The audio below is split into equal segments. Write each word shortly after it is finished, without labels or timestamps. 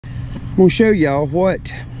I'm gonna show y'all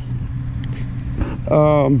what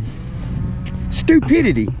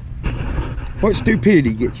stupidity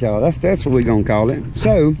gets y'all. That's what we're gonna call it.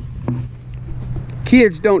 So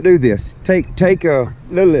kids, don't do this. Take a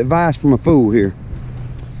little advice from a fool here.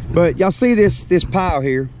 But y'all see this pile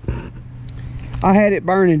here? I had it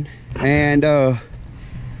burning, and I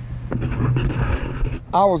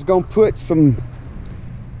was gonna put some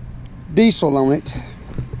diesel on it,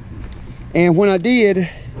 and when I did,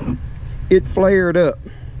 it flared up.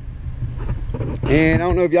 And I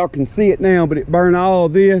don't know if y'all can see it now, but it burned all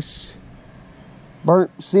this,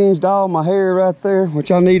 singed all my hair right there, which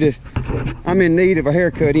I'm in need of a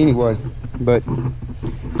haircut anyway. But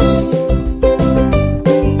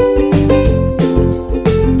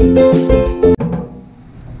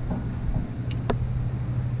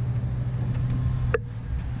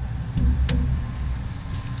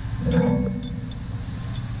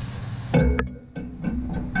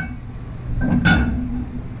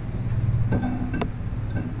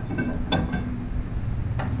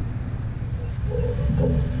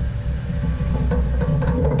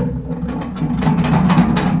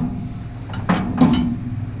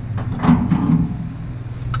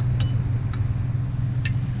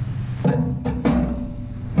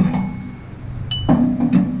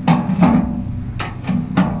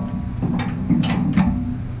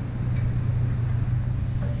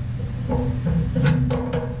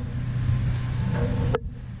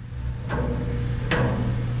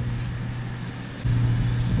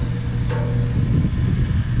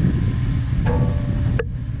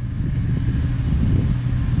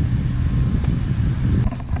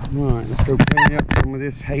alright, let's go clean up some of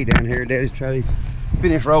this hay down here. Daddy's trying to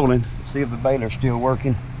finish rolling, see if the baler's still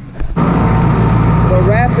working. The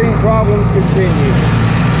wrapping problems continue.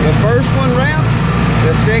 The first one wrapped,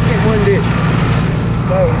 the second one didn't.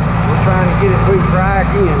 So we're trying to get it to dry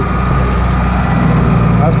again.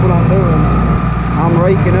 That's what I'm doing. I'm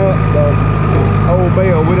raking up the old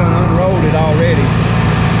bale. We done unrolled it already.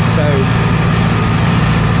 So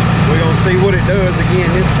we're gonna see what it does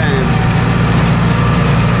again this time.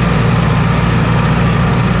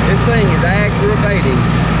 This thing is aggravating.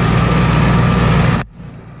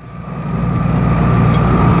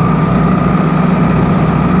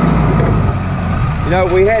 You know,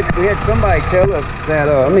 we had somebody tell us that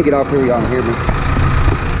let me get off here, y'all can hear me.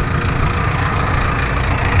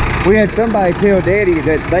 We had somebody tell Daddy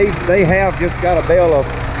that they have just got a bale of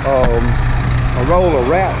a roll of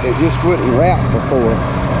wrap that just wouldn't wrap before.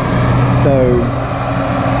 So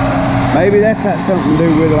maybe that's got something to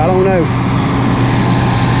do with it. I don't know.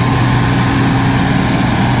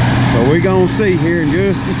 But we're gonna see here in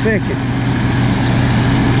just a second.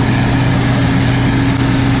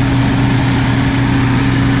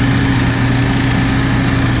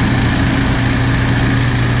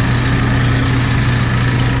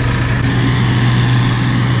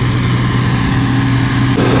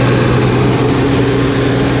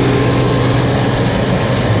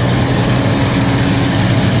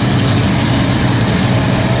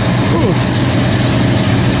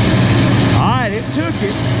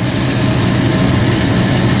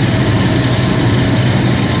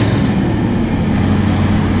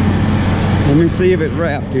 Let me see if it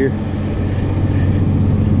wrapped here.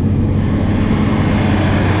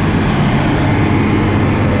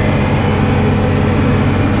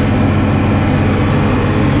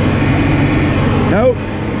 Nope.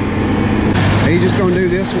 He's just gonna do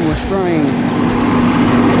this one with string.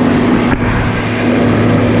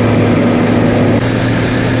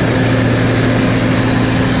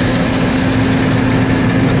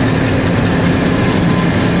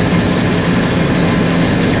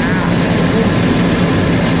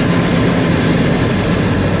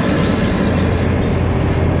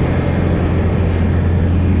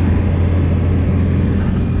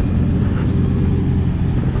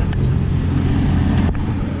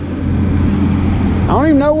 I don't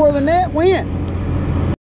even know where the net went.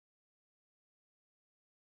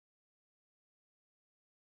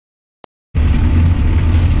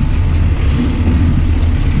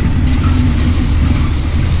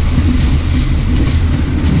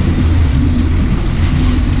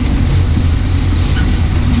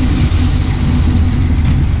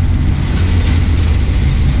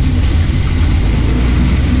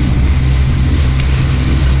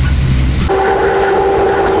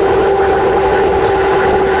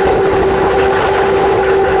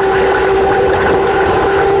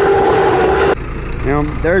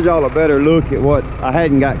 There's y'all a better look at what I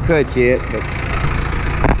hadn't got cut yet, but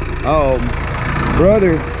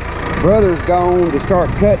brother's gone to start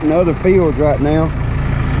cutting other fields right now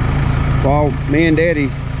while me and Daddy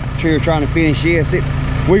here trying to finish this.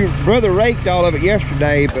 Brother raked all of it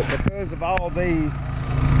yesterday, but because of all these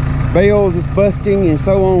bales is busting and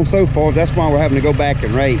so on and so forth, that's why we're having to go back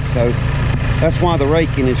and rake. So that's why the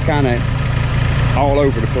raking is kind of all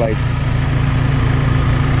over the place.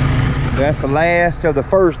 That's the last of the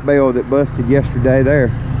first bale that busted yesterday there.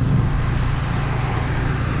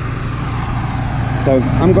 So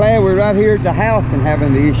I'm glad we're right here at the house and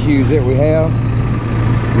having the issues that we have.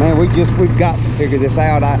 Man, we've got to figure this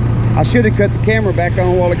out. I should have cut the camera back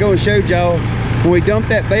on a while ago and showed y'all when we dumped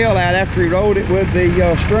that bale out after he rolled it with the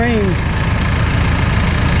string.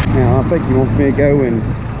 Now I think he wants me to go and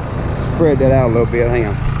spread that out a little bit. Hang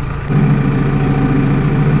on.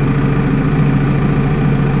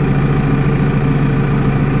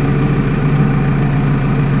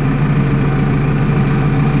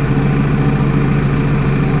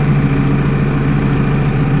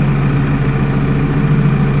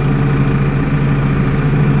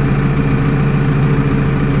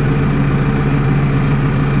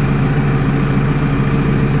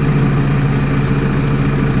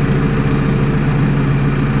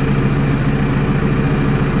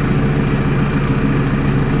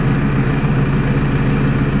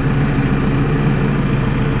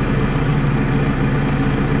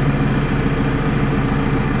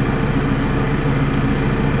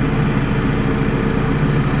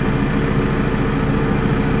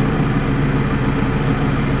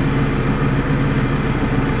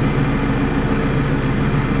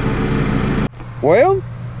 Well,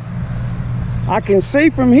 I can see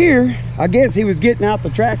from here, I guess he was getting out the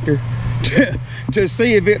tractor to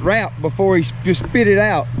see if it wrapped before he just spit it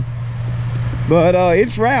out. But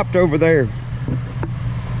it's wrapped over there,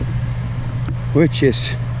 which is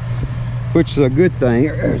a good thing.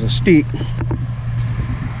 There's a stick.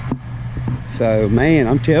 So man,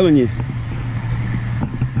 I'm telling you.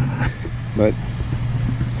 But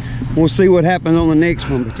we'll see what happens on the next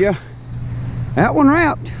one. But yeah, that one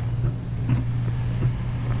wrapped.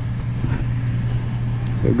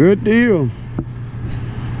 A good deal.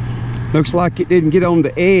 Looks like it didn't get on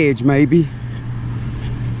the edge, maybe.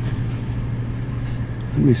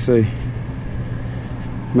 Let me see.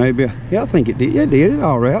 Maybe, yeah, I think it did. Yeah, it did. It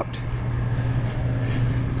all wrapped.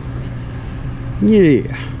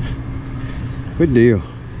 Yeah. Good deal.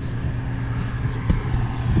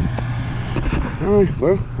 All right,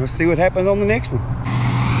 well, let's see what happens on the next one.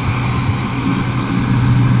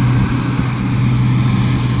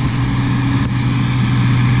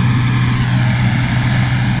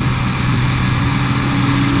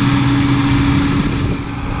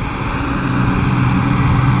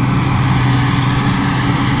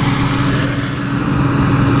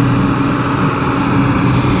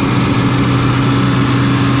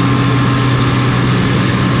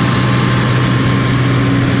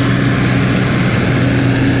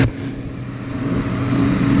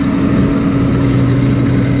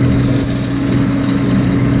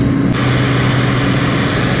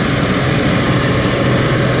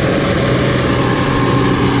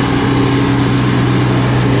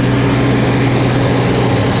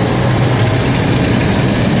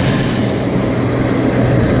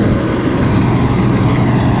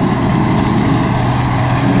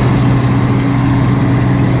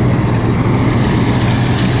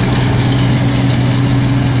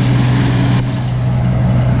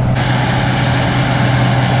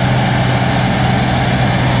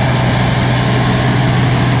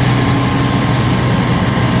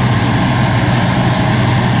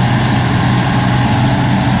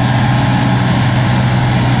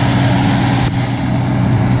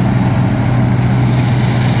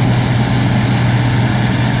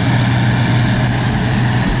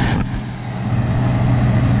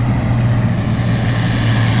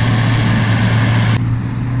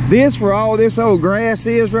 This, where all this old grass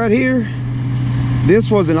is right here,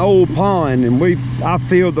 this was an old pond, and I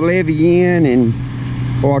filled the levee in,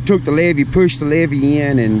 or I took the levee, pushed the levee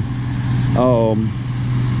in, and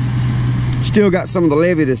still got some of the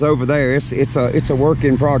levee that's over there. It's a work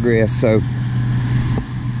in progress, so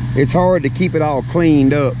it's hard to keep it all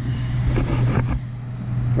cleaned up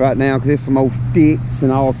right now because there's some old sticks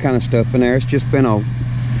and all kind of stuff in there. It's just been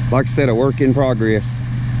like I said, a work in progress.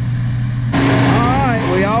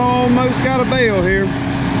 We almost got a bale here.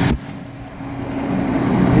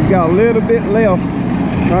 He's got a little bit left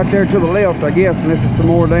right there to the left, I guess, and this is some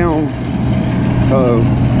more down.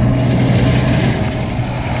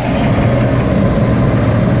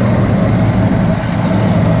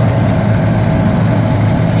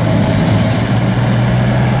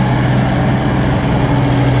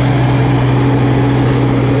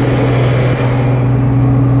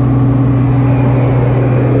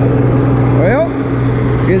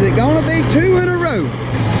 Is it gonna be 2 in a row?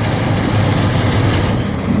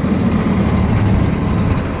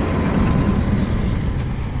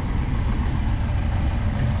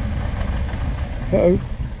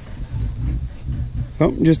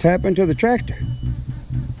 Something just happened to the tractor.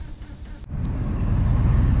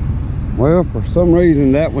 Well, for some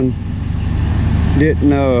reason that one didn't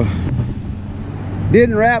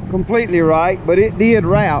wrap completely right, but it did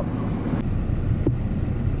wrap.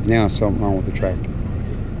 Now something wrong with the tractor.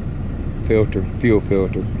 Filter, fuel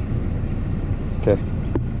filter. Okay.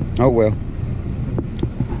 Oh well.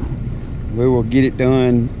 We will get it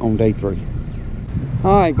done on day 3.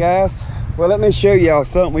 All right, guys. Well, let me show y'all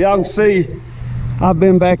something. Y'all can see I've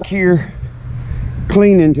been back here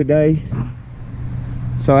cleaning today,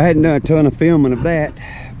 so I hadn't done a ton of filming of that,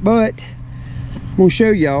 but I'm gonna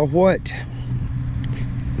show y'all what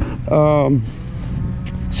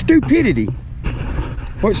stupidity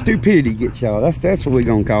gets y'all. That's what we're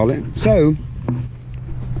gonna call it. So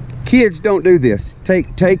kids, don't do this.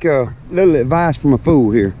 Take a little advice from a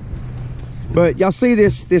fool here. But y'all see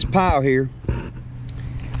this pile here?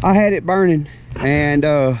 I had it burning, and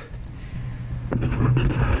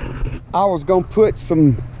I was gonna put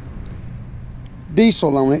some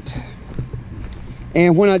diesel on it,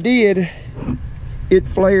 and when I did, it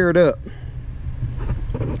flared up.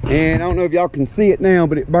 And I don't know if y'all can see it now,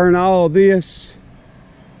 but it burned all this,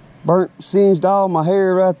 singed all my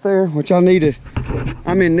hair right there, which I'm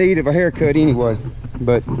in need of a haircut anyway.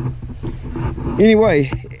 But anyway,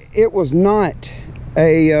 it was not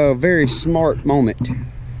a very smart moment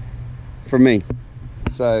for me.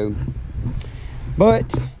 So,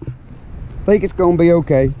 but I think it's gonna be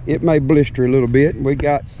okay. It may blister a little bit. We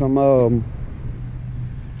got some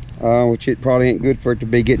which it probably ain't good for it to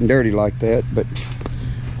be getting dirty like that, but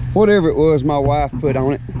whatever it was my wife put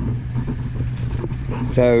on it.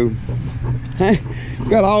 So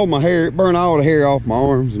got all my hair, it burned all the hair off my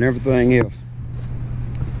arms and everything else.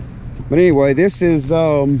 But anyway, this is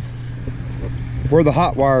where the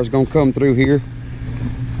hot wire is gonna come through here,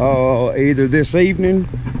 either this evening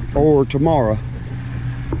or tomorrow.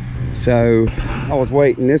 So I was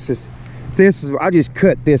waiting. This is I just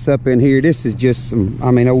cut this up in here. This is just some,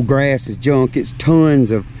 I mean, old grass is junk. It's tons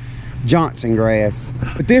of Johnson grass.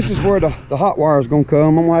 But this is where the hot wire is gonna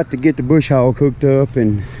come. I'm gonna have to get the bush hog hooked up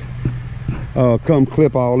and come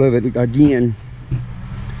clip all of it again.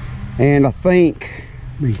 And I think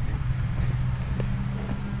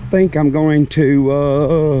I'm going to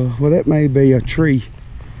well, that may be a tree.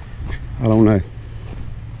 I don't know.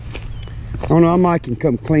 I might can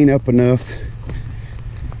come clean up enough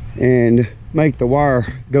and make the wire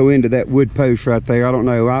go into that wood post right there. I don't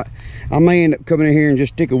know. I may end up coming in here and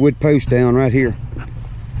just stick a wood post down right here.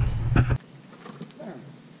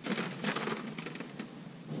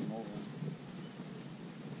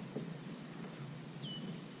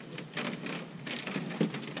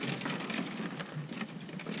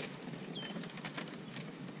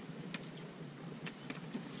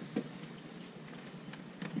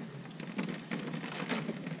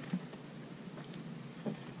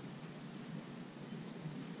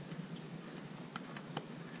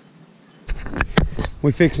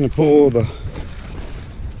 We're fixing to pull the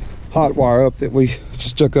hot wire up that we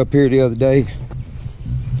stuck up here the other day,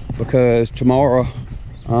 because tomorrow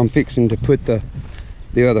I'm fixing to put the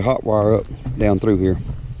other hot wire up down through here.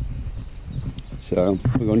 So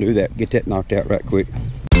we're gonna do that, get that knocked out right quick.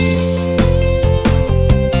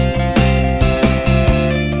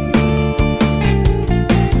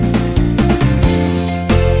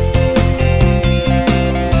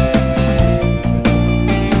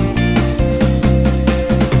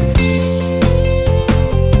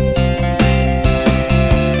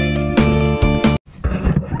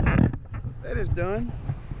 Done.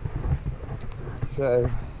 So,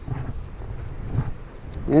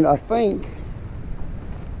 and I think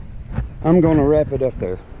I'm gonna wrap it up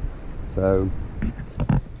there. So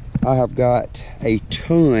I have got a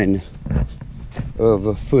ton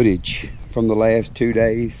of footage from the last 2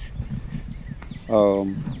 days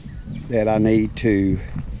that I need to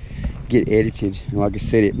get edited. And like I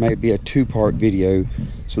said, it may be a 2-part video,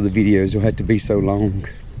 so the videos don't have to be so long.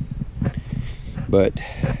 But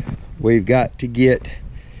we've got to get,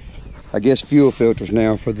 I guess, fuel filters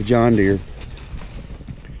now for the John Deere.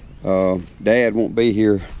 Dad won't be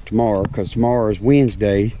here tomorrow because tomorrow is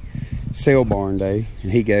Wednesday, sale barn day,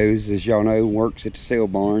 and he goes, as y'all know, works at the sale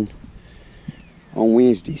barn on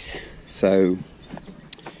Wednesdays. So,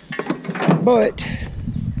 but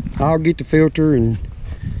I'll get the filter and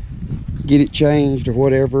get it changed or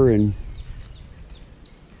whatever, and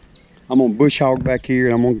I'm gonna bush hog back here,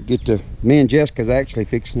 and I'm gonna get me and Jessica's actually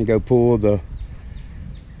fixing to go pull the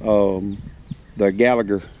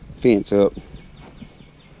Gallagher fence up.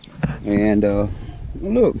 And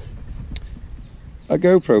look, a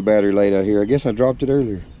GoPro battery laid out here. I guess I dropped it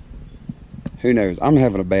earlier. Who knows? I'm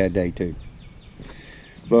having a bad day too.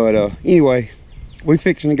 But anyway, we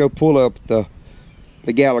fixing to go pull up the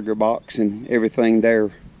Gallagher box and everything there,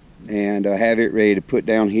 and have it ready to put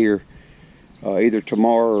down here either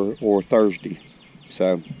tomorrow or Thursday.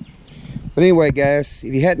 So, but anyway, guys,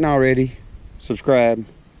 if you hadn't already, subscribe,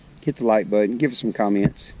 hit the like button, give us some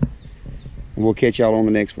comments, and we'll catch y'all on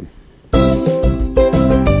the next one.